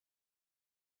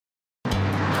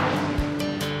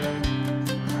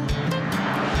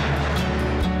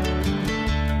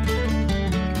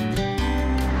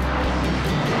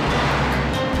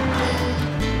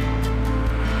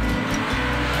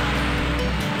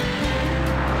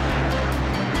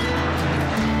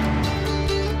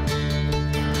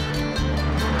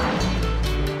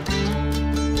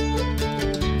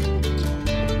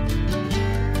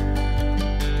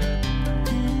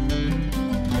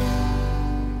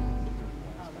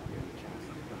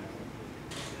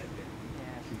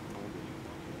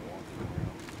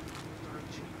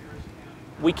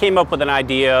We came up with an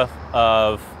idea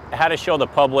of how to show the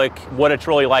public what it's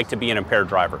really like to be an impaired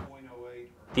driver.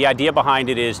 The idea behind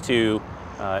it is to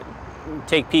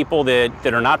take people that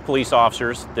are not police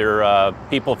officers. They're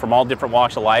people from all different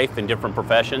walks of life and different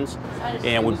professions,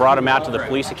 and we brought them out to the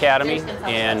police academy,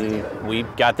 and we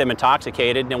got them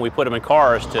intoxicated, and we put them in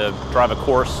cars to drive a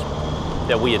course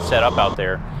that we had set up out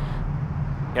there,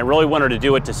 and really wanted to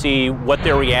do it to see what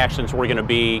their reactions were going to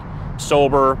be,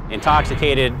 sober,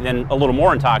 intoxicated, and then a little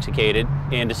more intoxicated,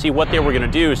 and to see what they were going to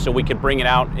do so we could bring it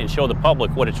out and show the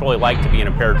public what it's really like to be an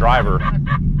impaired driver.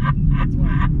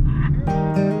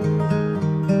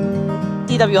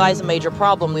 DWI is a major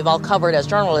problem we've all covered as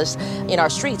journalists in our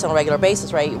streets on a regular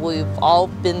basis, right? We've all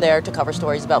been there to cover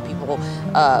stories about people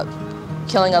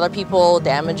killing other people,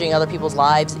 damaging other people's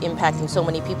lives, impacting so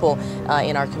many people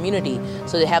in our community.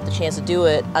 So to have the chance to do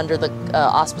it under the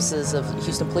auspices of the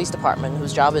Houston Police Department,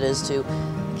 whose job it is to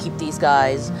keep these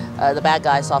guys, the bad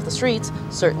guys, off the streets,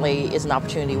 certainly is an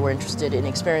opportunity we're interested in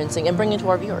experiencing and bringing to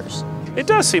our viewers. It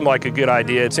does seem like a good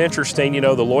idea. It's interesting,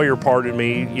 the lawyer part of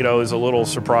me, is a little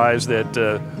surprised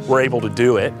that we're able to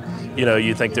do it.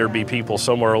 You think there'd be people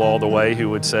somewhere along the way who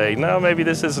would say, no, maybe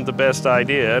this isn't the best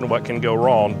idea and what can go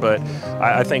wrong. But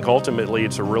I think ultimately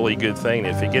it's a really good thing.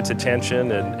 If it gets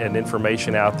attention and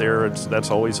information out there, that's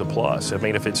always a plus. I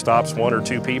mean, if it stops one or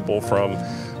two people from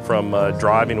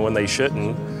driving when they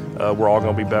shouldn't, we're all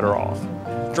going to be better off.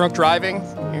 Drunk driving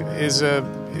is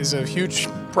a huge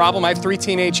problem. I have 3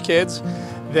 teenage kids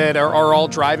that are all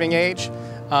driving age.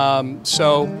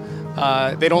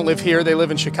 They don't live here, they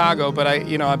live in Chicago, but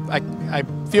I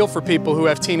feel for people who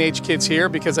have teenage kids here,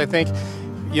 because I think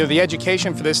the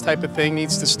education for this type of thing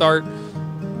needs to start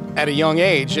at a young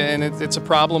age, and it's a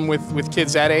problem with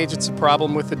kids that age, it's a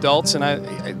problem with adults, and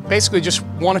I basically just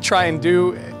want to try and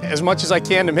do as much as I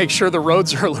can to make sure the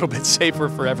roads are a little bit safer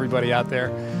for everybody out there.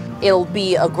 It'll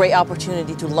be a great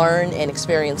opportunity to learn and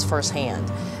experience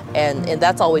firsthand, and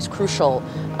that's always crucial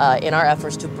in our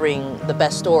efforts to bring the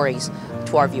best stories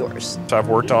to our viewers. So I've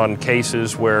worked on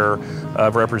cases where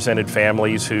I've represented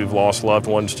families who've lost loved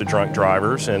ones to drunk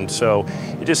drivers, and so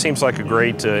it just seems like a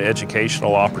great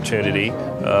educational opportunity.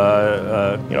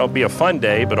 It'll be a fun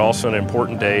day, but also an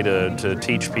important day to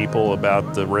teach people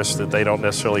about the risks that they don't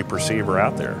necessarily perceive are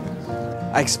out there.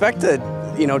 I expect to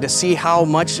see how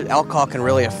much alcohol can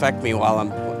really affect me while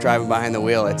I'm driving behind the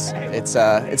wheel.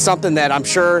 It's something that I'm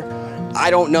sure I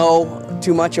don't know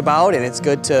too much about, and it's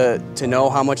good to know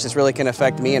how much this really can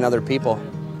affect me and other people.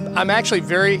 I'm actually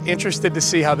very interested to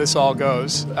see how this all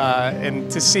goes, and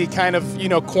to see kind of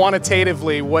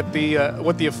quantitatively what the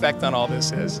effect on all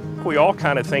this is. We all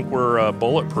kind of think we're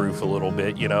bulletproof a little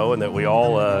bit, and that we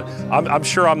all, I'm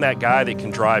sure I'm that guy that can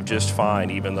drive just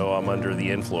fine even though I'm under the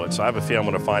influence. I have a feeling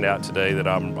I'm going to find out today that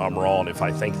I'm wrong if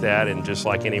I think that, and just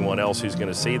like anyone else who's going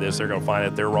to see this, they're going to find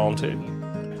that they're wrong too.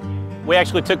 We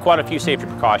actually took quite a few safety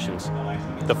precautions.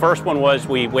 The first one was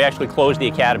we actually closed the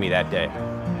academy that day.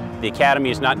 The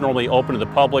academy is not normally open to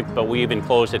the public, but we even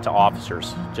closed it to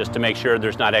officers, just to make sure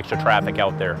there's not extra traffic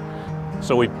out there.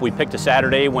 So we picked a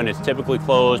Saturday when it's typically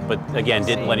closed, but again,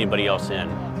 didn't let anybody else in.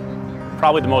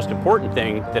 Probably the most important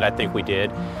thing that I think we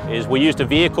did is we used a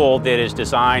vehicle that is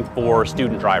designed for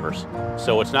student drivers.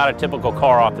 So it's not a typical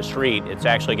car off the street, it's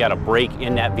actually got a brake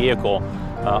in that vehicle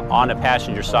on the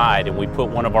passenger side, and we put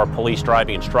one of our police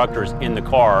driving instructors in the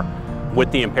car with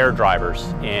the impaired drivers,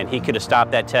 and he could have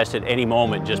stopped that test at any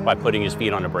moment just by putting his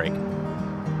feet on the brake.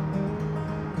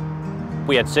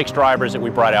 We had 6 drivers that we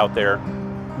brought out there,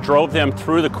 drove them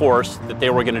through the course that they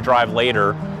were going to drive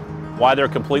later while they're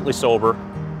completely sober.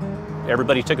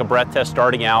 Everybody took a breath test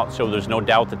starting out, so there's no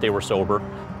doubt that they were sober.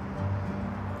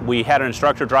 We had an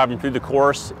instructor drive them through the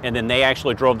course, and then they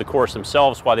actually drove the course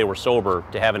themselves while they were sober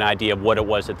to have an idea of what it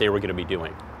was that they were going to be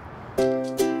doing.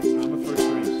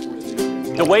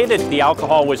 The way that the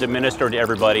alcohol was administered to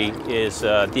everybody is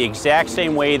the exact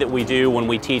same way that we do when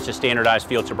we teach a standardized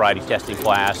field sobriety testing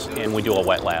class and we do a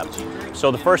wet lab. So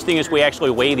the first thing is we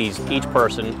actually weigh each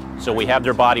person, so we have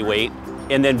their body weight,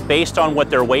 and then based on what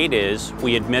their weight is,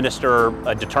 we administer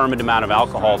a determined amount of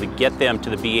alcohol to get them to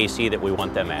the BAC that we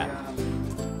want them at.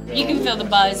 You can feel the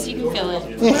buzz, you can feel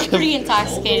it. We're pretty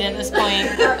intoxicated at this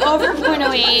point. We're over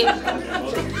 0.08.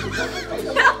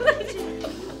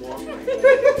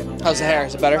 How's the hair?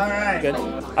 Is it better? All right. Good.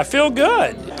 I feel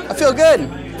good. I feel good.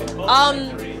 I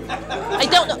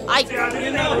don't know. I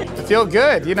feel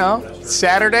good,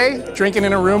 Saturday, drinking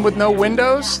in a room with no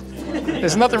windows.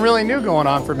 There's nothing really new going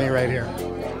on for me right here.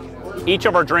 Each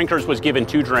of our drinkers was given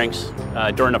 2 drinks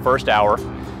during the first hour.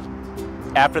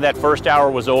 After that first hour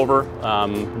was over,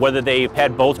 whether they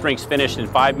had both drinks finished in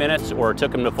 5 minutes or it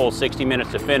took them the full 60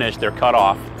 minutes to finish, they're cut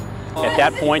off. At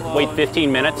that point, wait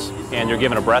 15 minutes and you're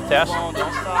given a breath test.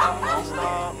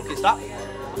 Okay, stop.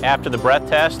 After the breath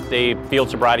test, the field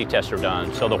sobriety tests are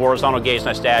done. So the horizontal gaze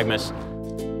nystagmus.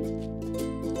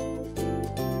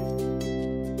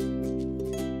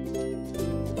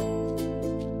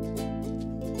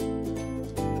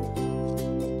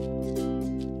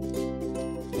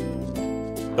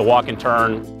 The walk and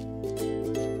turn,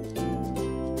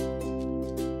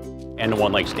 and the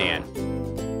one-leg stand.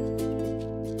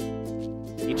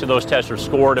 Each of those tests are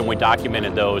scored, and we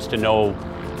documented those to know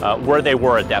where they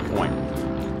were at that point.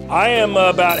 I am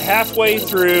about halfway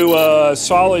through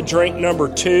solid drink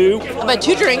number 2. I've had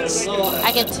 2 drinks.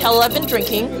 I can tell I've been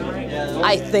drinking.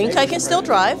 I think I can still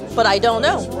drive, but I don't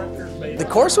know. The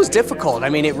course was difficult. I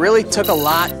mean, it really took a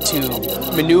lot to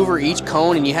maneuver each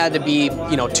cone, and you had to be,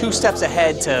 2 steps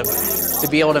ahead to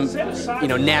be able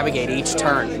to, navigate each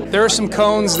turn. There are some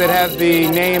cones that have the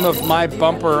name of my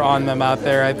bumper on them out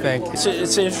there, I think. It's an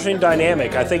interesting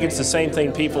dynamic. I think it's the same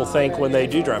thing people think when they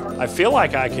do drive. I feel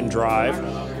like I can drive,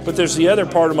 but there's the other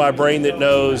part of my brain that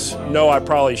knows, no, I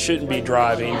probably shouldn't be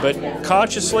driving. But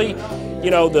consciously,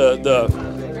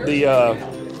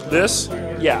 this,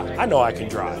 yeah, I know I can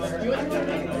drive.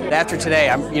 After today,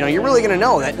 you're really going to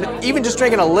know that even just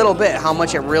drinking a little bit, how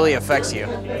much it really affects you.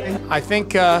 I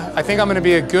think I'm going to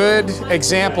be a good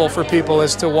example for people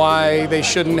as to why they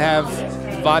shouldn't have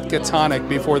vodka tonic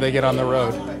before they get on the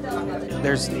road.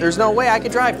 There's no way I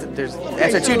could drive.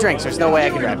 After 2 drinks, there's no way I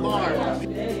could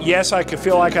drive. Yes, I can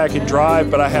feel like I can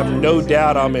drive, but I have no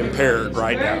doubt I'm impaired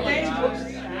right now.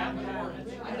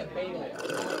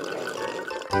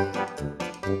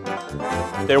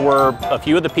 There were a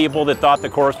few of the people that thought the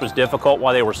course was difficult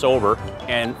while they were sober,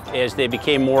 and as they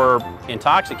became more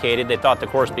intoxicated, they thought the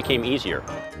course became easier,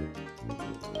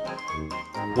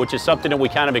 which is something that we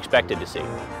kind of expected to see.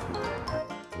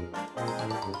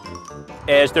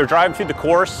 As they're driving through the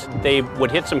course, they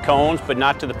would hit some cones, but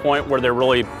not to the point where they're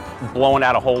really blowing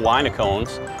out a whole line of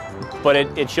cones. But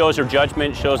it shows their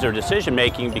judgment, shows their decision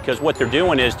making, because what they're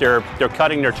doing is they're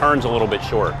cutting their turns a little bit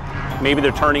short. Maybe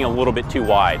they're turning a little bit too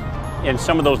wide. And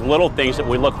some of those little things that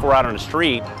we look for out on the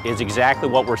street is exactly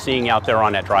what we're seeing out there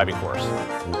on that driving course.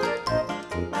 Wow,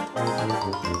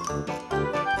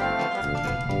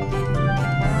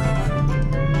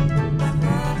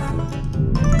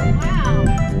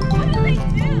 what do they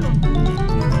do?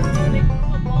 They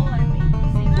throw a ball at me.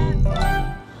 You see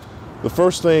that? The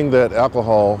first thing that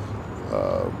alcohol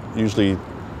usually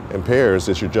impairs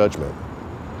is your judgment.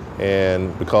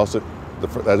 And because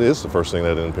that is the first thing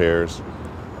that it impairs,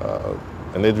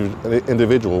 an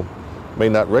individual may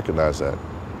not recognize that.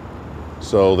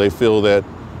 So they feel that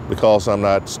because I'm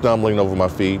not stumbling over my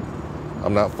feet,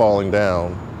 I'm not falling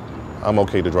down, I'm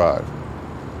okay to drive.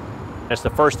 That's the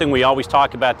first thing we always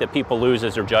talk about that people lose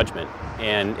is their judgment.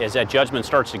 And as that judgment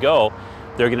starts to go,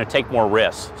 they're going to take more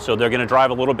risks. So they're going to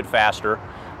drive a little bit faster.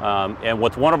 And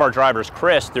with one of our drivers,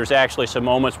 Chris, there's actually some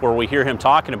moments where we hear him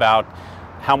talking about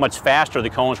how much faster the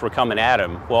cones were coming at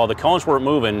him. Well, the cones weren't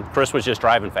moving, Chris was just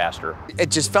driving faster. It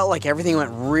just felt like everything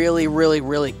went really, really,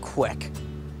 really quick.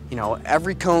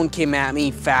 Every cone came at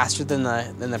me faster than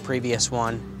the previous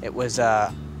one. It was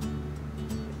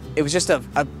just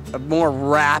a more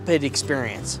rapid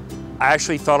experience. I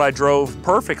actually thought I drove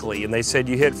perfectly, and they said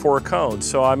you hit 4 cones.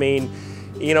 So, I mean,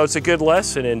 it's a good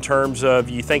lesson in terms of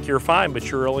you think you're fine, but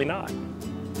you're really not.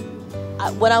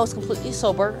 When I was completely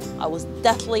sober, I was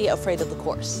deathly afraid of the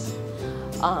course.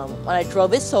 When I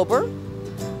drove it sober,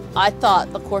 I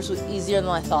thought the course was easier than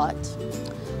I thought.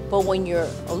 But when you're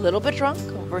a little bit drunk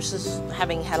versus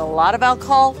having had a lot of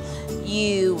alcohol,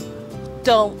 you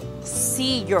don't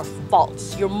see your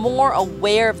faults. You're more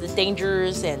aware of the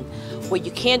dangers and what you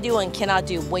can do and cannot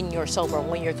do when you're sober.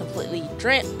 When you're completely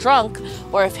drunk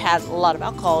or have had a lot of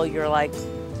alcohol, you're like,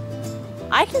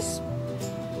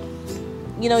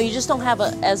 you just don't have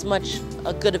as much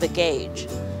a good of a gauge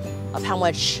of how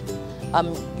much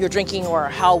you're drinking or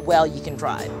how well you can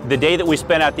drive. The day that we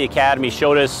spent at the academy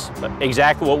showed us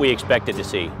exactly what we expected to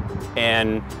see.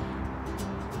 And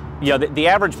the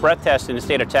average breath test in the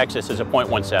state of Texas is a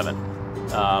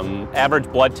 0.17.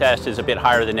 Average blood test is a bit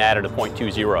higher than that at a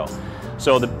 0.20.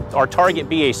 So our target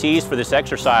BACs for this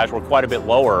exercise were quite a bit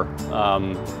lower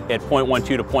at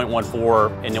 0.12 to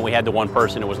 0.14, and then we had the one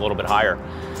person that was a little bit higher.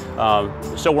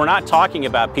 So we're not talking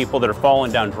about people that are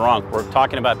falling down drunk. We're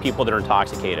talking about people that are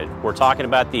intoxicated. We're talking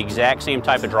about the exact same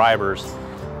type of drivers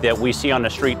that we see on the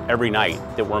street every night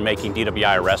that we're making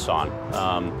DWI arrests on.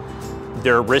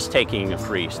 Their risk-taking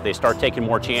increased. They start taking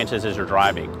more chances as they're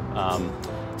driving.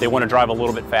 They want to drive a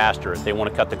little bit faster. They want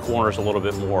to cut the corners a little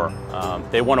bit more.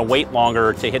 They want to wait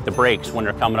longer to hit the brakes when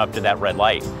they're coming up to that red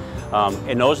light.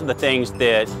 And those are the things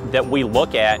that we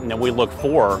look at and that we look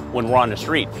for when we're on the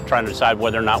street, trying to decide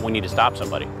whether or not we need to stop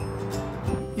somebody.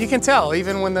 You can tell,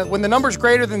 even when the number's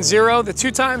greater than 0, the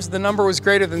 2 times the number was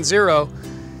greater than 0,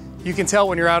 you can tell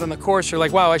when you're out on the course, you're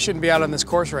like, wow, I shouldn't be out on this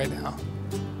course right now.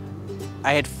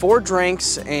 I had 4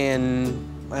 drinks in,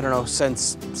 I don't know,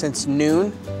 since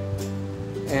noon.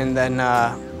 And then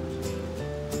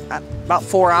about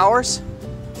 4 hours.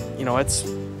 You know, it's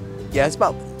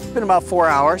been about 4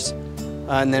 hours.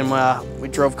 And then we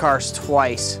drove cars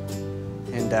twice.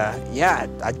 And yeah,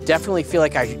 I definitely feel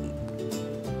like I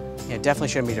definitely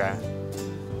shouldn't be driving.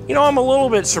 You know, I'm a little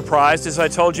bit surprised. As I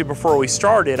told you before we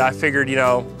started, I figured, you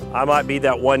know, I might be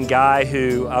that one guy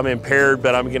who I'm impaired,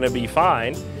 but I'm going to be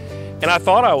fine. And I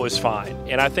thought I was fine.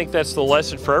 And I think that's the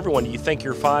lesson for everyone. You think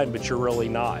you're fine, but you're really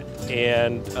not.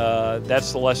 And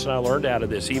that's the lesson I learned out of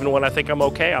this. Even when I think I'm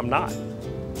okay, I'm not.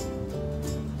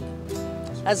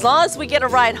 As long as we get a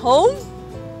ride home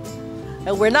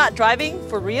and we're not driving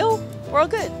for real, we're all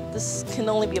good. This can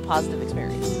only be a positive experience.